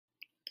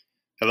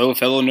Hello,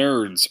 fellow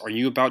nerds. Are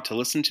you about to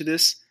listen to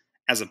this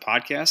as a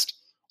podcast?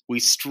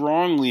 We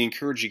strongly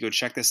encourage you to go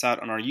check this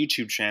out on our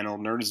YouTube channel,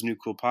 Nerd is New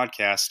Cool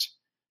Podcast.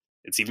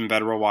 It's even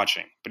better while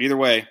watching. But either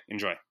way,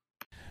 enjoy.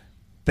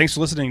 Thanks for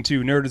listening to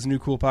Nerd is New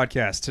Cool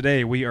Podcast.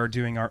 Today we are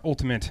doing our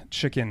ultimate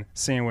chicken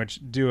sandwich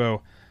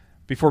duo.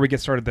 Before we get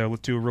started, though,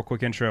 let's do a real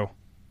quick intro.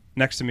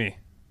 Next to me,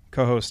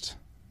 co-host,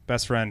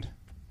 best friend,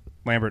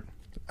 Lambert.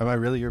 Am I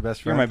really your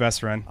best friend? You're my best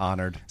friend.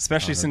 Honored.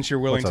 Especially Honored. since you're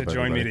willing What's to up,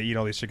 join me everybody? to eat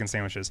all these chicken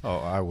sandwiches. Oh,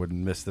 I wouldn't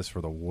miss this for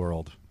the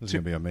world. This is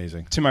going to be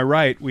amazing. To my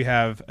right, we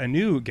have a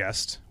new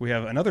guest. We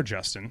have another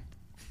Justin.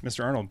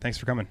 Mr. Arnold, thanks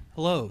for coming.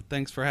 Hello,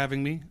 thanks for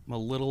having me. I'm a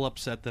little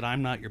upset that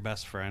I'm not your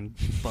best friend,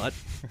 but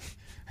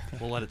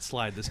we'll let it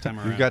slide this time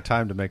around. You've got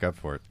time to make up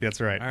for it. That's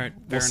right. All right,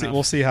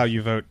 We'll see how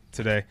you vote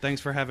today.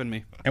 Thanks for having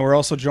me. And we're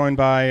also joined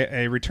by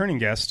a returning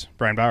guest,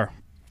 Brian Bauer.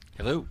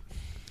 Hello.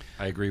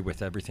 I agree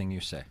with everything you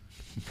say.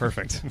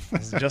 Perfect.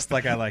 This is just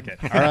like I like it.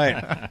 All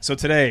right. So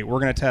today we're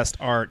going to test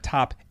our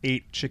top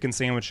 8 chicken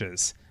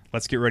sandwiches.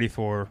 Let's get ready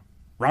for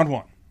round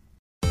 1.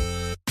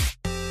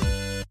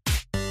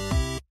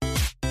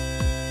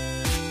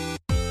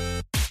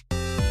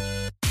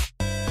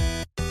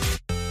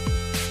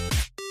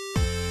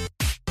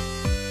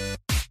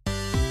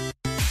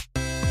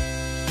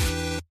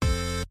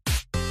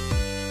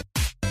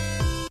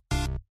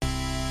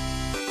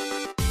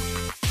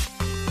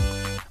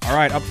 All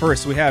right, up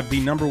first, we have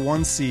the number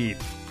 1 seed,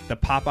 the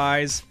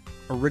Popeyes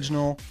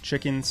Original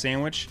Chicken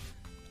Sandwich,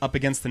 up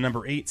against the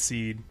number 8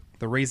 seed,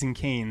 the Raising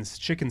Cane's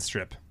Chicken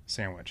Strip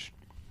Sandwich.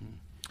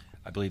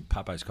 I believe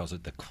Popeyes calls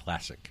it the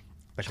classic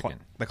chicken.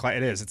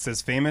 It is. It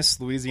says famous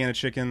Louisiana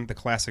chicken, the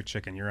classic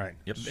chicken. You're right.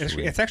 Yep.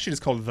 It's actually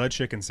just called the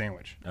chicken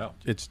sandwich. Oh,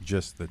 It's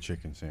just the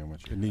chicken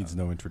sandwich. It needs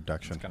no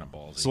introduction. it's kind of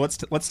ballsy. So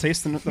let's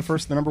taste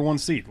the number 1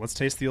 seed. Let's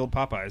taste the old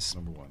Popeyes.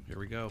 Number 1. Here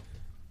we go.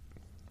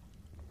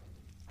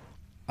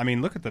 I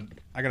mean, look at the.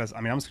 I'm just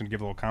going to give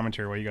a little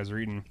commentary while you guys are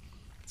eating.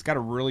 It's got a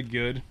really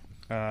good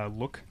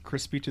look,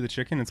 crispy to the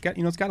chicken. It's got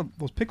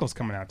those pickles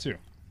coming out too.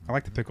 I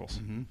like the pickles.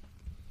 Mm-hmm.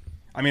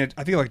 I mean,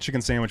 I feel like a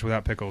chicken sandwich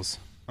without pickles.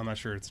 I'm not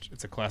sure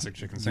it's a classic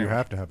chicken You sandwich.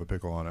 have to have a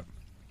pickle on it.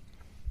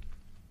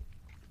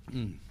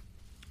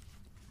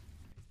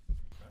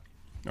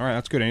 All right,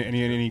 that's good.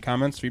 Any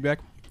comments, feedback?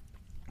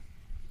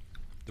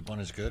 The bun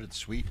is good. It's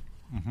sweet,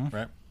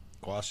 right?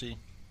 Glossy.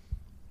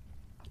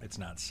 It's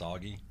not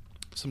soggy.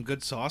 Some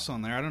good sauce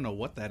on there. I don't know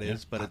what that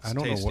is, but it's I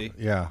don't tasty.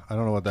 know what. I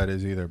don't know what that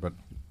is either, but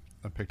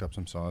I picked up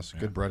some sauce.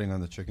 Good breading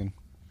on the chicken.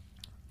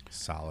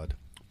 Solid.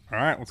 All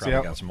right, let's Probably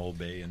see got some Old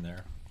Bay in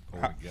there.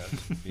 What we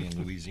got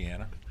being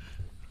Louisiana.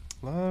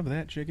 Love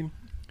that chicken.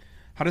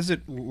 How does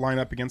it line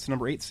up against the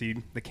number 8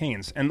 seed, the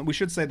Canes? And we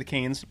should say the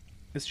Canes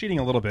is cheating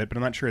a little bit, but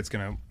I'm not sure it's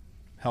going to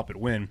help it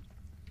win.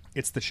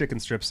 It's the chicken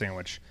strip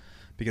sandwich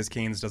because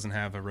Canes doesn't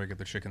have a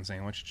regular chicken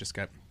sandwich.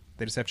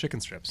 They just have chicken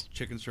strips.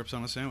 Chicken strips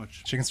on a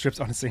sandwich. Chicken strips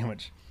on a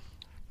sandwich.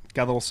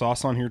 Got a little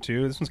sauce on here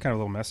too. This one's kind of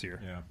a little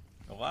messier. Yeah.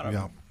 A lot of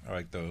them,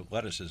 like the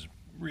lettuce is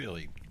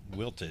really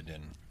wilted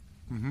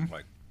and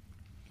like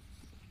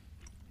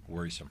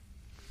worrisome.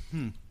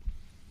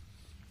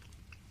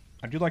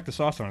 I do like the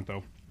sauce on it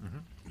though.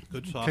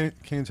 Good sauce.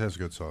 Cane's has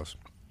good sauce.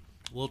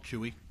 A little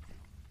chewy.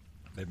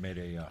 They've made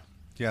a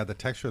Yeah, the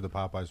texture of the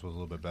Popeyes was a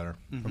little bit better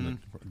from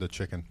the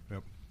chicken.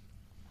 Yep.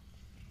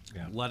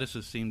 Lettuce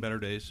has seen better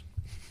days.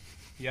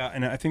 Yeah,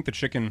 and I think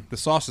the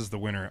sauce is the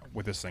winner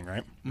with this thing,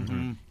 right?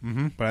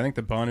 Mm-hmm. But I think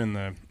the bun and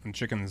the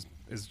chicken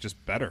is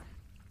just better,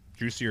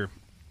 juicier,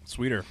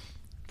 sweeter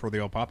for the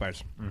old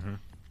Popeyes.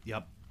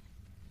 Yep.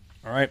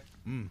 All right,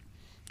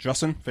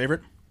 Justin,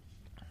 favorite?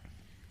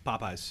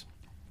 Popeyes.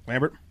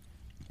 Lambert,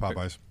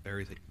 Popeyes.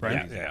 Very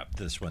Right. yeah.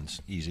 This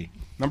one's easy.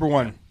 number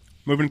 1.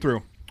 Moving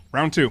through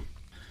round 2.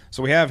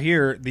 So we have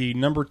here the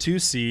number 2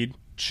 seed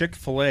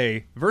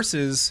Chick-fil-A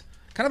versus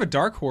kind of a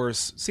dark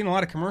horse. Seen a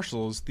lot of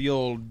commercials. The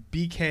old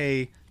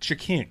BK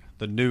Chicken.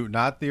 The new,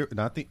 not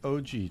the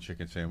OG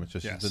chicken sandwich.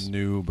 This Yes. is the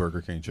new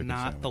Burger King chicken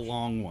sandwich. Not the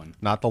long one.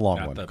 Not the long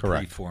Not one. the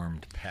Correct.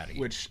 preformed patty.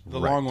 Which the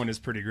Right. long one is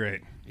pretty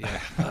great. Yeah.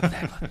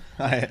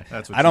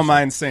 That's what I don't you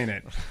mind saying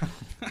it.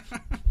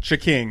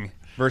 Chiking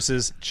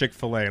versus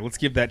Chick-fil-A. Let's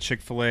give that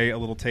Chick-fil-A a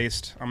little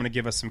taste. I'm going to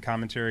give us some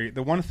commentary.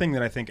 The one thing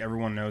that I think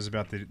everyone knows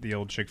about the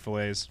old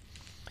Chick-fil-A's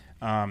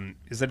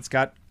is that it's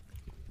got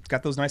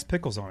those nice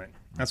pickles on it.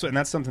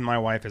 That's something my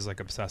wife is like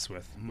obsessed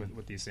with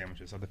these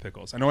sandwiches, are the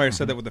pickles. I know I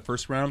said that with the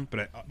first round,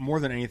 but more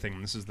than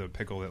anything, this is the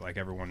pickle that like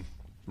everyone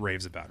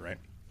raves about, right?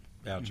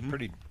 Yeah, it's a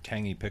pretty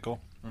tangy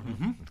pickle.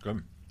 It's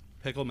good.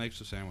 Pickle makes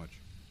the sandwich.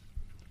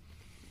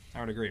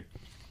 I would agree.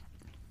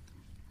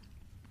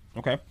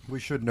 Okay. We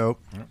should note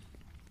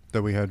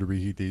that we had to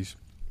reheat these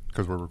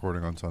because we're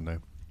recording on Sunday.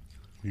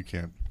 You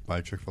can't buy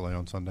Chick-fil-A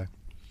on Sunday.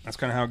 That's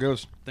kind of how it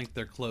goes. I think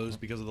they're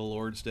closed because of the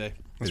Lord's Day.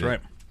 That's It right.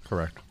 is.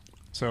 Correct.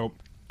 So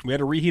we had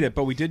to reheat it,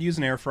 but we did use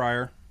an air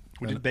fryer.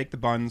 We did bake the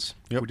buns.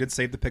 Yep. We did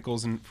save the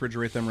pickles and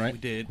refrigerate them, right? We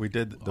did. We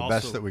did the Also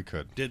best that we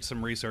could. Did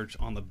some research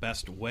on the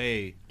best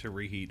way to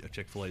reheat a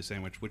Chick-fil-A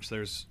sandwich, which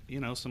there's,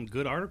 some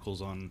good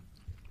articles on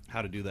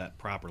how to do that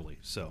properly.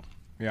 So,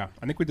 Yeah,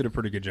 I think we did a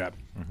pretty good job.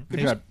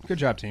 Good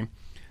job, team.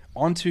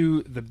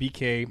 onto the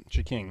BK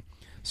Chicken.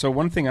 So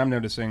one thing I'm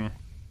noticing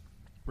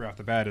right off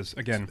the bat is,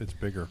 again, It's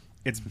bigger.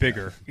 it's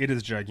bigger. It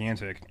is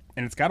gigantic,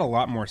 and it's got a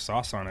lot more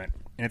sauce on it.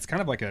 And it's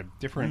kind of like a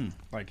different,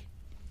 like,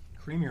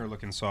 creamier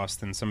looking sauce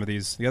than some of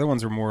these. The other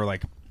ones are more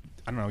like,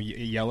 I don't know,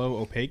 yellow,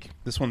 opaque.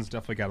 This one's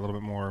definitely got a little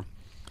bit more,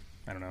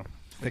 I don't know,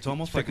 It's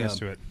almost like thickness a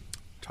to it.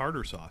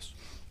 tartar sauce.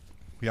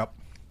 Yep.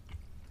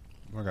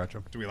 I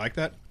gotcha. Do we like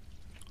that?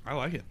 I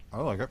like it.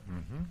 I like it.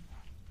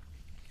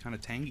 Kind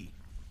of tangy.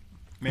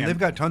 And they've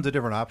got tons of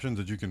different options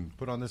that you can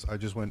put on this. I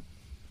just went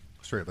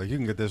straight. Like, you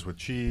can get this with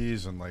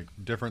cheese and, like,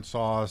 different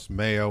sauce,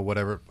 mayo,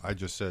 whatever. I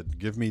just said,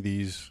 give me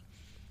these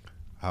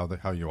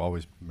how you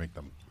always make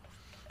them.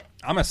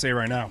 I'm going to say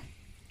right now,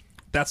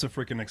 that's a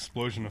freaking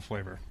explosion of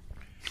flavor.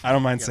 I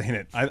don't mind saying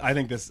it. I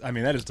think this, I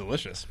mean, that is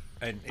delicious.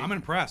 And I'm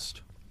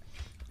impressed.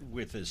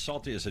 with as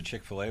salty as the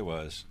Chick-fil-A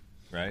was,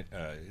 right?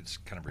 It's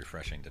kind of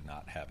refreshing to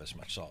not have as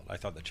much salt. I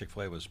thought the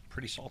Chick-fil-A was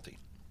pretty salty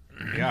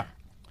Yeah.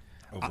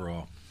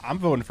 overall. I'm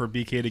voting for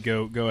BK to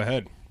go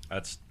ahead.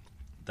 That's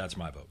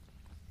my vote.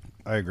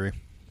 I agree.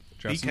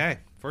 Justin? BK,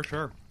 for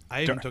sure.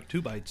 I even took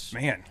 2 bites.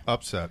 Man.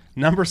 Upset.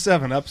 Number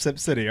 7, Upset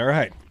City. All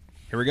right.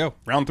 Here we go.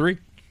 Round 3.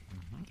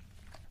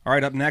 All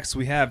right, up next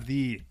we have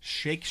the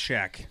Shake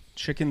Shack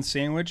chicken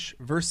sandwich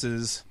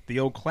versus the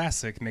old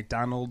classic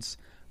McDonald's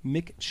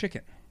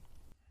McChicken.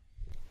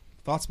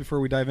 Thoughts before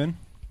we dive in?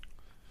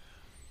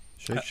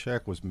 Shake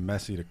Shack was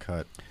messy to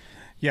cut.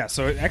 Yeah,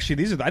 so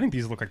actually I think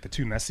these look like the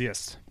 2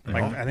 messiest.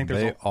 Like I think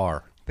They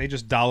they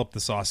just dollop the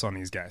sauce on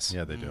these guys.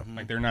 Yeah, they do.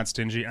 Like they're not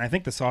stingy. And I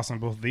think the sauce on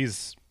both of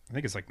these, I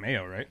think it's like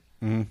mayo, right?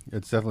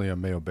 It's definitely a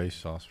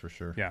mayo-based sauce for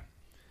sure. Yeah.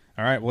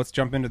 All right, well, let's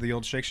jump into the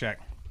old Shake Shack.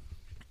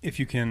 If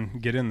you can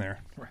get in there.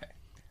 Right.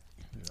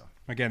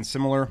 Again,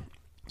 similar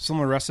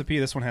recipe.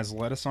 This one has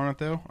lettuce on it,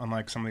 though,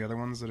 unlike some of the other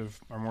ones that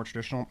are more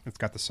traditional. It's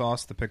got the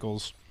sauce, the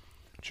pickles,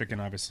 chicken,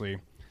 obviously,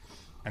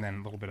 and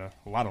then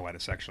a lot of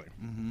lettuce, actually.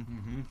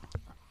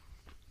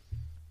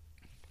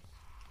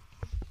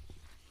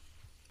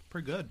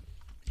 Pretty good.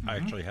 I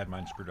actually had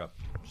mine screwed up.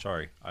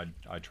 Sorry,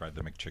 I tried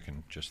the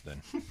McChicken just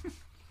then.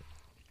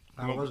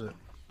 How was it?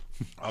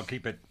 I'll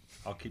keep it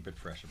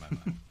fresh in my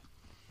mind.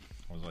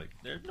 I was like,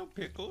 "There's no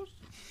pickles.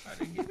 I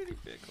didn't get any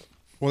pickles."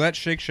 Well, that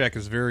Shake Shack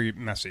is very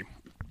messy,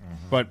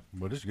 but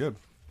But it's good.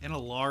 And a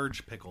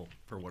large pickle,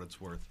 for what it's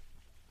worth.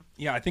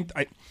 yeah, I think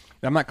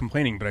I'm not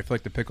complaining, but I feel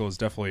like the pickle is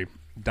definitely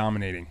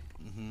dominating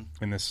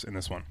in this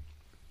one.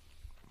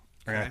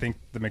 And I Okay. think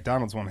the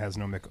McDonald's one has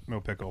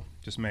no pickle,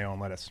 just mayo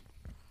and lettuce.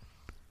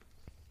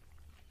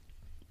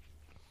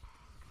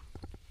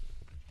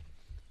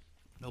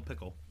 No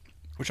pickle.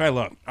 Which I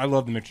love. I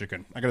love the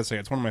McChicken. I gotta say,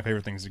 it's one of my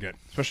favorite things to get,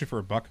 especially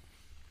for $1.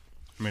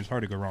 I mean, it's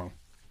hard to go wrong.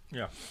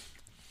 Yeah,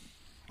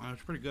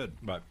 It's pretty good.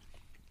 but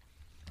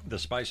the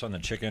spice on the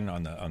chicken,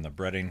 on the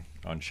breading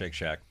on Shake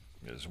Shack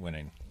is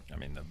winning. I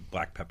mean, the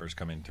black pepper's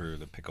coming through,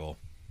 the pickle.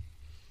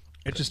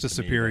 It's just a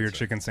to me, superior that's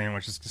chicken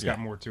sandwich. It's just got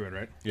more to it,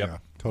 right? Yep. Yeah,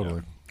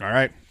 totally. All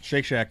right,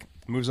 Shake Shack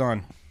moves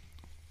on.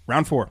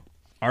 Round 4.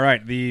 All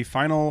right, the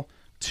final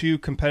 2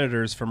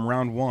 competitors from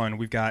round 1.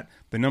 We've got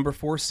the number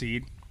 4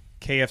 seed,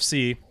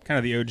 KFC, kind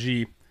of the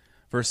OG,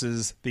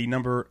 versus the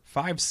number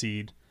 5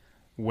 seed,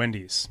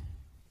 Wendy's.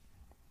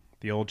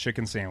 The old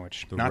chicken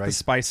sandwich. Not the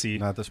spicy.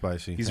 Not the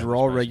spicy. These Not are the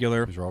all spicy.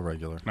 regular. These are all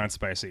regular. Not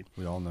spicy.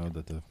 We all know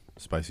that the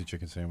spicy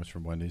chicken sandwich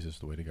from Wendy's is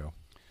the way to go.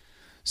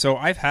 So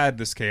I've had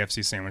this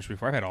KFC sandwich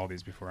before. I've had all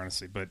these before,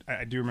 honestly. But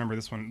I do remember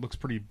this one looks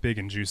pretty big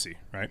and juicy,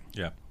 right?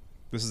 Yeah.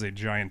 This is a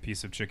giant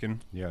piece of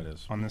chicken Yeah, it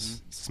is. on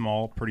this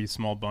pretty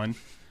small bun.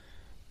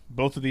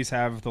 Both of these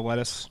have the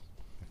lettuce,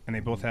 and they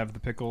both have the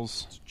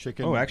pickles.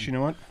 Chicken. Oh, actually, you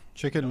know what?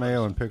 Chicken,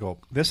 mayo, and pickle.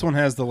 This one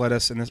has the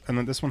lettuce, and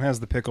then this one has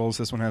the pickles.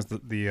 This one has the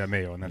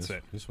mayo, and that's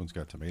it. This one's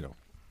got tomato.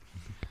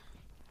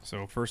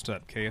 So first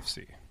up,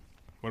 KFC.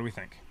 What do we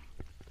think?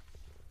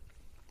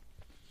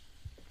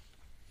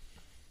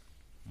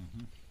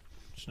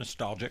 It's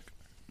nostalgic.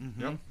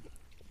 Yep.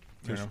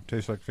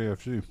 Tastes like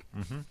KFC.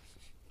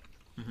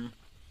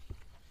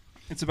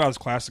 It's about as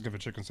classic of a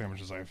chicken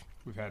sandwich as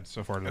we've had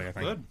so far today. I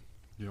think. Good.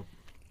 Yep.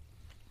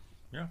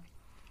 Yeah.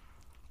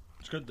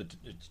 It's good that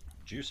it's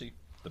juicy.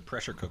 The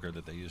pressure cooker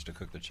that they use to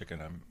cook the chicken,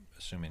 I'm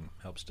assuming,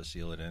 helps to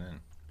seal it in, and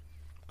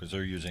because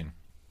they're using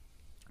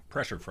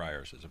pressure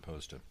fryers as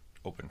opposed to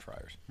open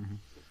fryers.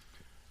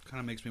 Kind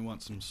of makes me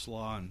want some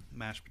slaw and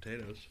mashed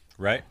potatoes.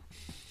 Right?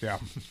 Yeah.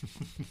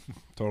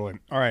 Totally.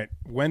 All right.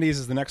 Wendy's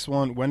is the next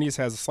one. Wendy's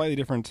has slightly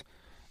different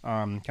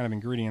kind of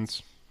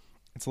ingredients.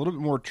 It's a little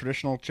bit more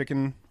traditional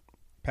chicken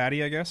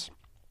patty, I guess,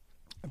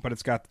 but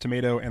it's got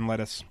tomato and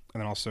lettuce, and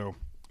then also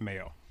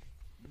mayo.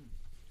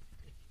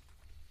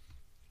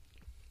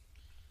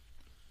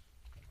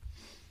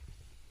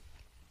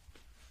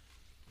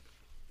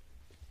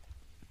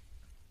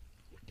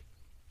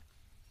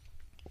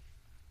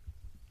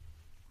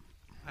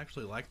 I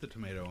actually like the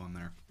tomato on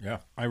there. Yeah.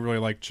 I really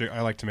like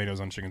I like tomatoes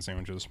on chicken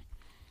sandwiches.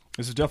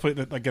 This is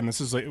definitely, again,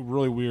 this is a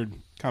really weird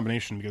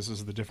combination because this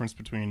is the difference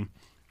between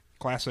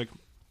classic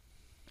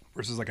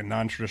versus like a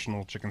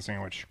non-traditional chicken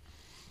sandwich.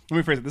 Let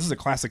me phrase it. This is a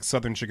classic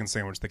Southern chicken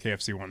sandwich, the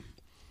KFC one.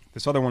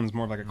 This other one's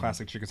more of like a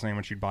classic chicken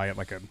sandwich you'd buy at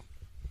like a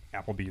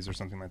Applebee's or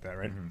something like that,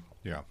 right?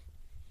 Yeah.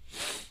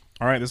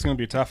 All right, this is going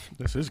to be tough.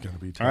 This is going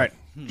to be tough. All right,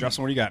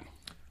 Justin, what do you got?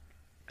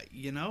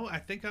 You know, I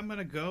think I'm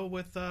gonna go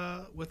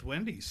with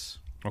Wendy's.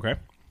 Okay.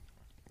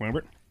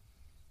 Lambert?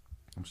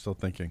 I'm still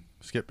thinking.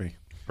 Skip me.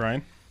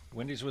 Brian?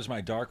 Wendy's was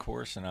my dark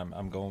horse, and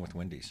I'm going with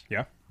Wendy's.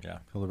 Yeah? Yeah.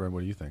 Hildebrand,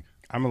 what do you think?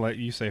 I'm going to let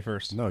you say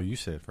first. No, you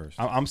say it first.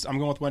 I'm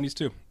going with Wendy's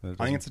too. That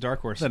I think it's a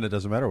dark horse. Then it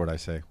doesn't matter what I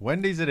say.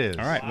 Wendy's it is.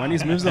 All right,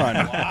 Wendy's moves on.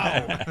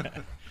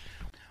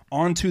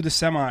 On to the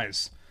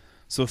semis.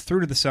 So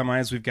through to the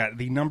semis, we've got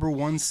the number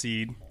 1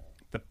 seed,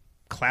 the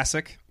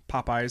classic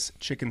Popeyes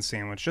chicken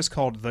sandwich, just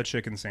called the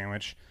chicken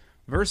sandwich,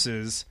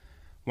 versus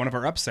one of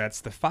our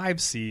upsets, the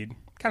 5 seed,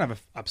 kind of an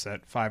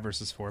upset, 5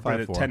 versus 4, but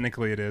 5-4.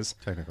 technically it is,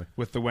 Technically.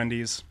 with the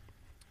Wendy's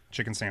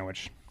chicken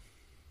sandwich.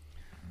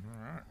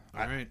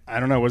 All right. I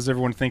don't know. What does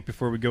everyone think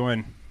before we go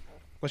in?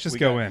 Let's just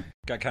go in.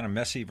 Got kind of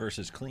messy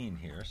versus clean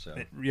here. So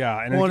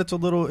Yeah, and Well, it's a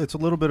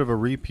little bit of a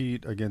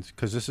repeat against,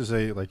 because this is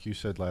a, like you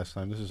said last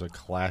time, this is a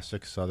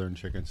classic Southern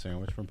chicken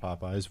sandwich from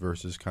Popeyes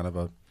versus kind of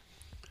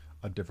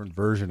a different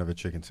version of a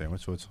chicken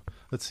sandwich. So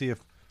let's see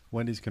if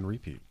Wendy's can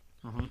repeat.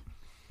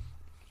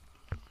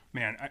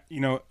 man,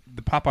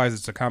 the Popeyes,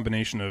 it's a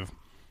combination of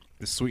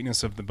the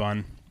sweetness of the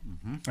bun.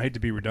 I hate to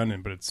be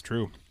redundant, but it's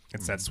true.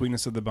 It's that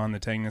sweetness of the bun, the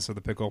tanginess of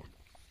the pickle.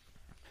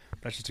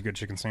 That's just a good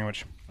chicken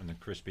sandwich. and the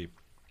crispy.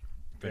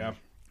 Yeah,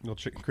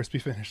 little crispy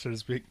finish, so to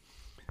speak.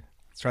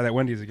 Let's try that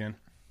Wendy's again.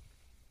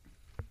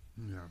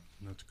 Yeah,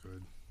 that's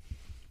good.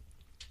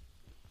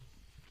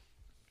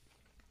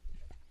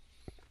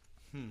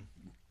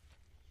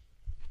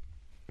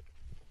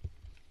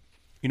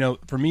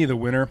 For me, the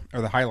winner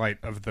or the highlight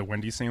of the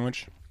Wendy's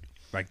sandwich,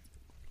 like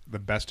the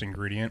best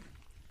ingredient,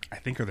 I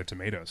think are the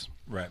tomatoes.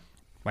 Right.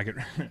 Like it,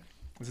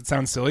 does it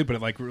sound silly, but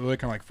it like really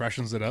kind of like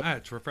freshens it up.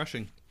 It's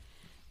refreshing.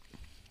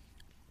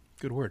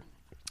 Good word.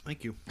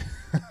 Thank you.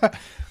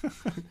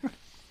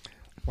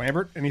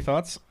 Lambert, any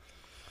thoughts?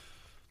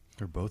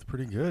 They're both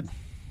pretty good.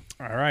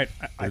 All right,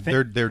 I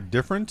think They're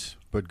different,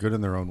 but good in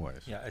their own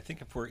ways. Yeah, I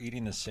think if we're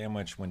eating a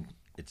sandwich when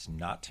it's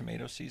not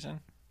tomato season,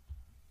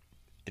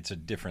 it's a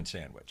different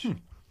sandwich.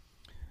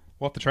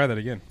 we'll have to try that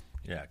again.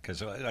 Yeah,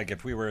 because like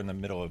if we were in the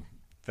middle of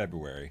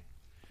February,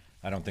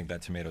 I don't think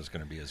that tomato is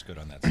going to be as good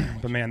on that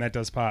sandwich. But man, that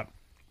does pop.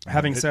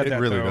 Having said it that,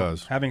 really though,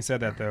 does. Having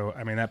said that, though,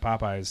 I mean that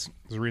Popeyes is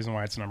the reason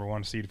why it's number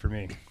 1 seed for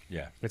me.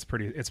 Yeah. It's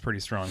pretty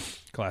strong,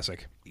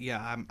 classic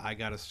Yeah, I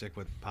gotta stick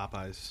with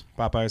Popeyes.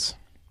 Popeyes.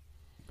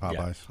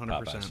 Popeyes.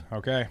 100%.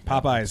 Okay,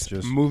 Popeyes.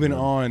 just Moving good.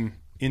 on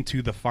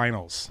into the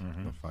finals.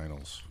 The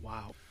finals.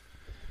 Wow.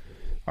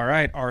 All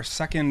right, our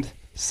second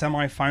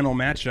semifinal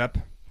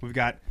matchup. We've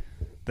got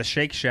the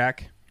Shake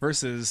Shack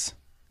versus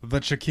the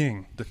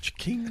Chiking. The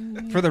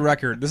chicken. For the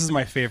record, this is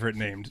my favorite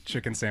named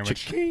chicken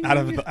sandwich Chiking. out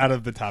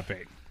of the top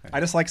 8. I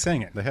just like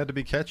saying it. They had to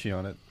be catchy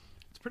on it.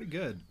 It's pretty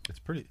good. It's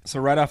pretty. So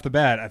right off the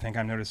bat, I think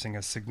I'm noticing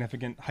a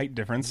significant height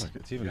difference.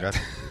 It's even got.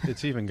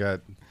 It's even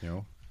got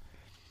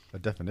a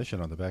definition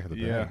on the back of the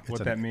bag. Yeah, It's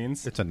what a- that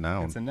means. It's a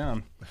noun. It's a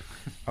noun.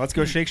 Let's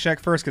go Shake Shack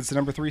first, 'cause it's the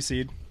number 3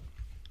 seed.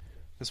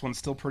 This one's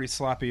still pretty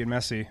sloppy and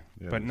messy,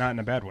 Yeah, but it is. not in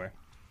a bad way.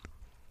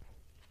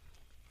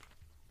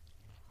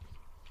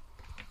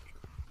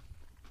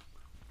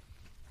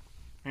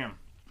 Man,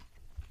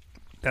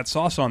 that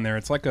sauce on there,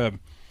 it's like a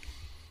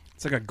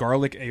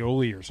garlic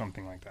aioli or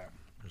something like that.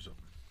 There's a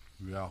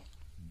Yeah.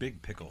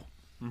 big pickle.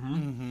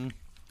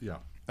 Yeah.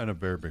 And a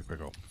very big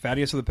pickle.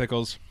 Fattiest of the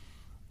pickles,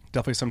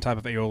 definitely some type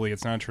of aioli.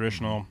 It's not a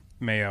traditional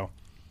mayo.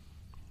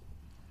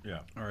 Yeah.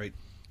 All right.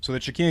 So the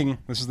Chiking,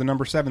 this is the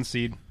number 7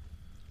 seed.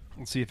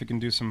 Let's see if it can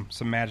do some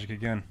magic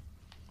again.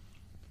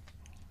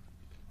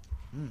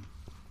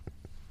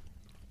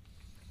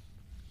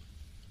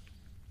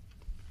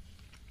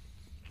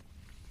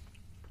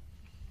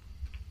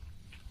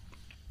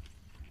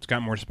 It's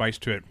got more spice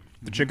to it.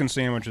 The chicken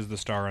sandwich is the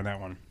star on that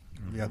one.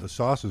 Yeah, the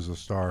sauce is a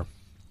star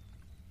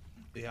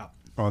Yeah.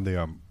 on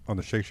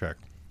the Shake Shack,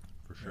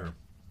 for sure.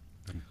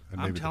 And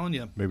I'm maybe telling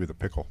you, maybe the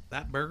pickle.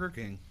 that Burger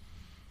King.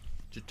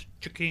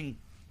 Chiking.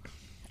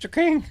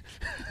 Chiking!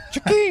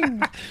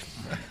 Chiking!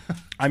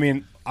 I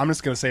mean, I'm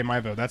just going to say my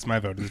vote. That's my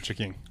vote, is the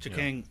Chiking.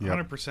 Chiking.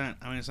 Yep. 100%.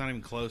 I mean, it's not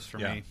even close for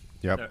Yeah. me.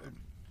 Yep,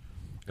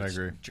 I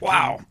agree.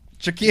 Wow!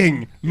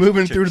 Chiking!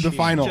 Moving through to the Chiking.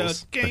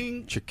 finals.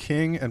 Chiking.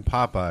 Chiking and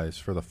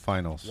Popeyes for the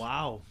finals.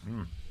 Wow.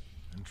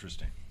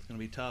 Interesting. It's going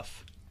to be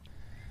tough.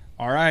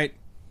 All right.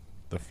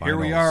 The finals. Here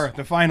we are,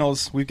 the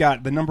finals. We've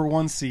got the number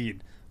 1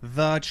 seed,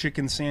 the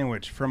chicken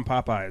sandwich from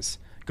Popeyes,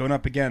 going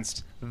up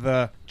against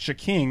the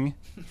Chiking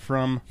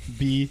from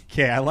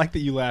BK. I like that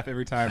you laugh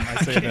every time I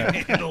say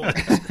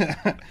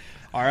that.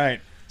 All right.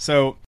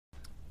 So,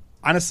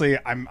 honestly,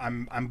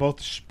 I'm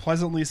both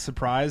pleasantly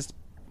surprised,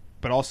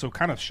 but also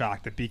kind of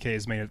shocked that BK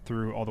has made it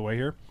through all the way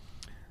here.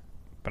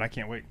 But I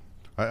can't wait.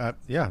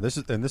 Yeah, this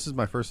is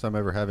my first time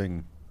ever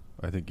having,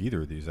 I think,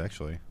 either of these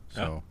actually.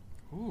 So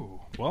Ooh.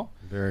 Well,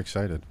 very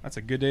excited. that's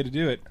a good day to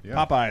do it. Yeah.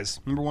 Popeyes,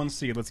 number 1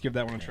 seed. Let's give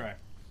that one a try.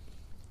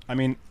 I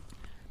mean,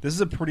 this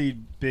is a pretty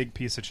big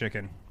piece of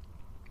chicken.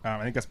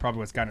 I think that's probably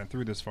what's gotten it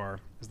through this far.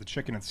 Is the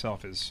chicken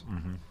itself is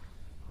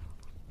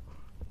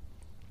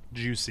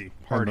juicy,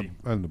 hearty.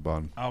 And the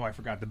bun. Oh, I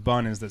forgot. The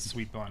bun is the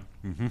sweet bun.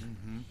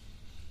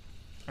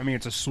 I mean,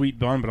 it's a sweet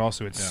bun, but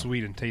also it's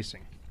sweet and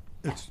tasting.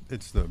 It's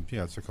the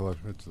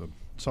collection. It's the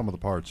sum of the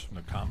parts.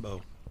 The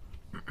combo.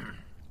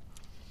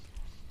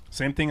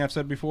 Same thing I've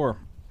said before.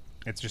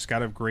 It's just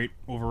got a great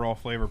overall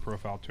flavor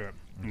profile to it.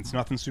 And it's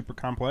nothing super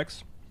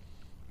complex.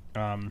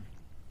 So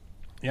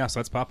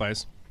that's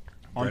Popeyes.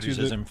 Onto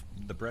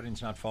The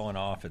breading's not falling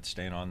off. It's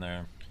staying on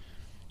there.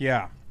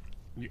 Yeah.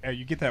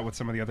 You get that with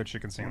some of the other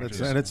chicken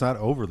sandwiches. And it's not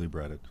overly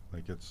breaded.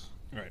 Like it's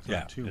right.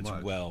 not too it's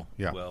much. well.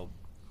 All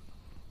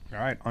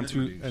right.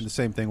 Onto And the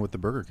same thing with the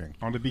Burger King.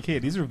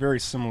 BK. These are very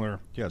similar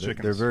chickens.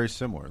 They're very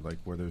similar. Like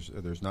where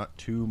there's not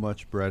too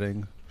much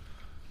breading.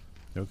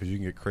 Because you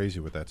can get crazy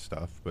with that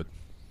stuff, but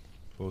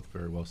both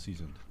very well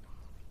seasoned.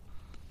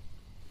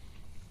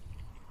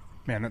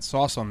 Man, that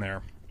sauce on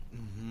there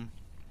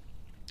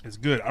is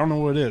good. I don't know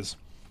what it is.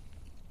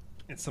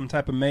 It's some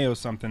type of mayo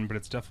something, but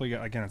it's definitely,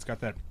 it's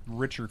got that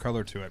richer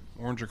color to it,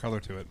 oranger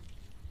color to it.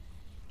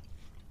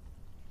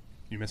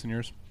 You missing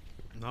yours?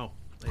 No.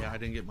 Yeah, I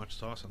didn't get much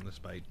sauce on this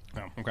bite.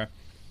 Oh, okay.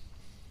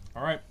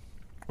 All right.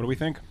 What do we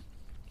think?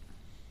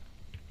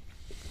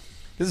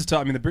 This is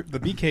tough. I mean, the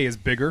BK is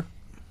bigger.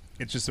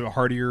 It's just a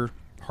heartier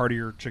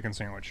chicken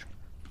sandwich.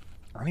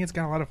 I think it's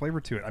got a lot of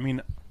flavor to it. I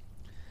mean,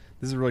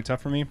 this is really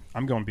tough for me.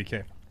 I'm going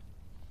BK.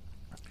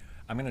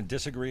 I'm going to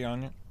disagree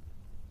on it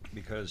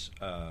because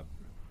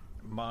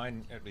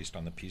mine, at least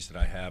on the piece that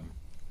I have,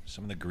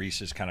 some of the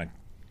grease is kind of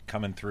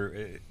coming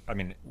through. I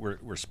mean,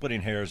 we're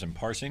splitting hairs and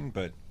parsing,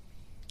 but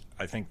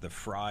I think the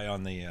fry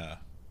on the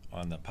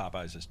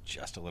Popeyes is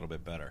just a little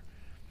bit better,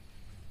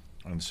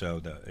 and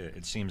so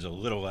it seems a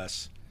little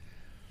less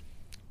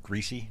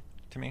greasy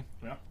to me.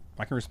 Yeah,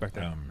 I can respect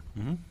that.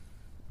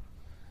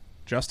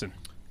 Justin.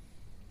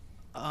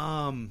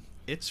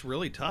 It's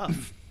really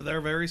tough.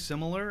 They're very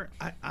similar.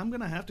 I'm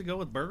going to have to go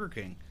with Burger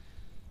King.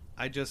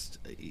 I just,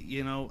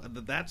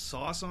 that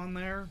sauce on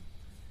there,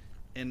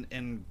 and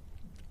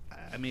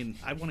I mean,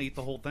 I want to eat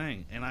the whole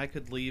thing, and I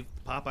could leave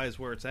Popeyes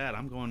where it's at.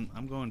 I'm going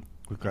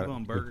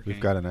Burger King. We've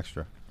got an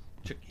extra.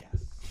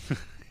 Yes.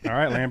 All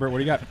right, Lambert, what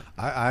do you got?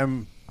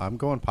 I'm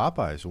going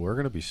Popeyes. We're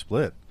going to be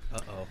split.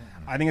 Uh-oh.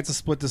 I think it's a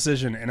split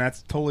decision, and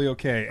that's totally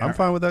okay. I'm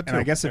fine with that, too. And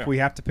I guess if we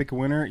have to pick a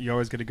winner, you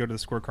always get to go to the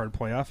scorecard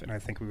playoff, and I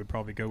think we would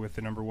probably go with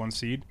the number 1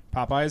 seed,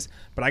 Popeyes.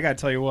 But I got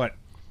to tell you what.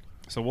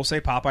 So we'll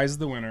say Popeyes is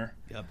the winner.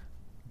 Yep.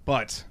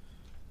 But,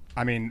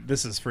 I mean,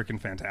 this is freaking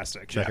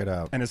fantastic. Check it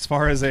out. And as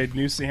far as a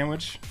new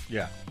sandwich,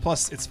 Yeah.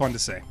 plus it's fun to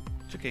say.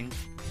 Chicken.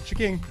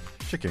 Chicken.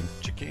 Chicken.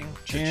 Chicken.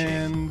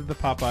 And the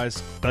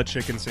Popeyes, the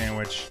chicken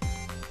sandwich.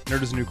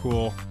 Nerd is new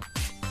cool.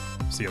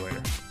 See you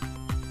later.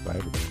 Bye,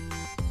 everybody.